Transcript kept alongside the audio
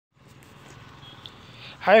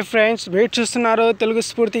Hi friends, wait చూస్తున్నారు తెలుగు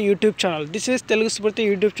స్ఫూర్తి YouTube channel. This is Telugu స్ఫూర్తి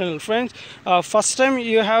YouTube channel. Friends, first time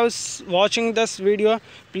you have watching this video,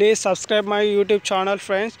 please subscribe my YouTube channel.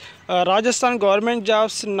 Friends, Rajasthan government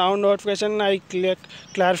jobs now notification. I click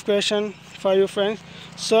clarification for you friends.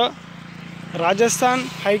 So Rajasthan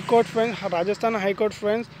High Court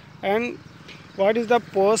friends, and what is the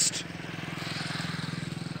post?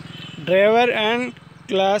 Driver and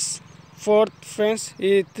class 4th friends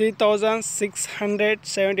is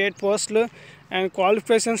 3678 post and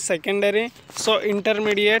qualification secondary, so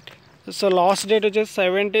intermediate. So last date is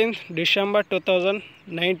 17th December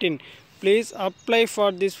 2019. Please apply for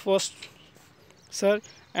this post sir.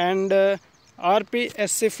 And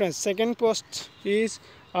RPSC friends, second post is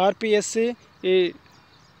RPSC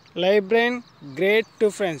librarian grade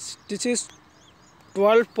 2 friends. This is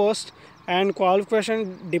 12 post and qualification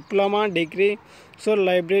diploma degree, so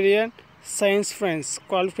librarian science friends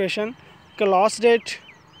qualification. Last date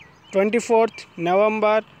 24th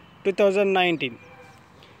November 2019.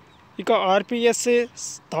 RPSC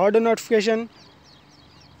third notification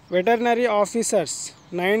veterinary officers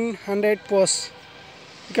 900 posts.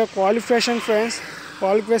 Qualification friends,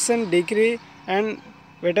 qualification degree and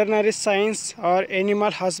veterinary science or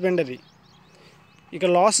animal husbandry.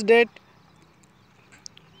 Last date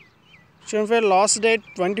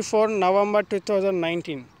 24 November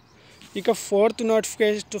 2019. Fourth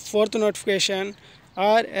notification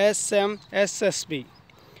RSMSSB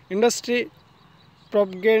industry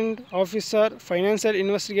propaganda officer, financial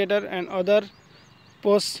investigator and other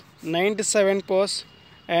posts 97 posts,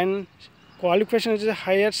 and qualification is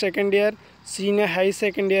higher second year, senior high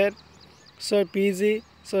second year, so PG,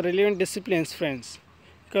 so relevant disciplines friends.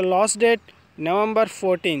 Last date November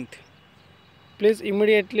 14th. Please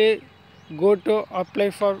immediately go to apply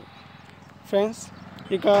for friends.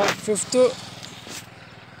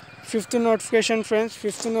 Fifth notification friends,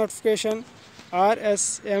 fifth notification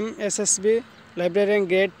RSMSSB librarian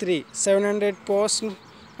grade 3 700 posts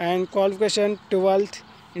and qualification 12th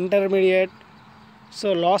intermediate, so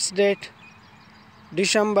last date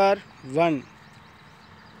December 1.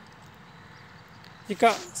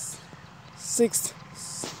 Sixth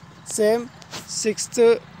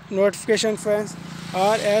notification friends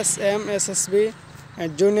RSMSSB and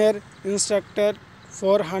junior instructor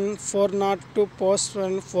 402 posts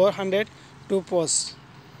and 402 posts.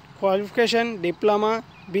 Qualification diploma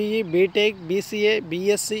BE, BTech, BCA,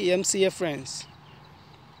 BSc, MCA friends.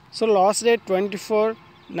 So last date 24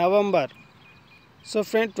 November. So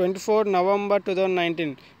friend 24 November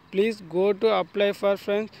 2019. Please go to apply for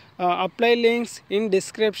friends. Apply links in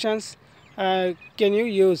descriptions. Can you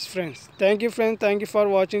use friends? Thank you friends, thank you for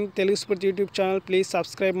watching Telugu Sport YouTube channel. Please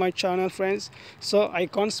subscribe my channel friends. So I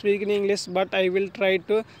can't speak in English, but I will try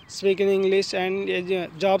to speak in English and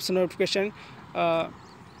jobs notification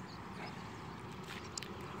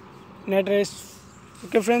net race.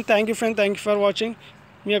 Okay friends, thank you for watching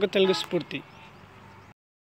మీ యొక్క తెలుగు స్ఫూర్తి.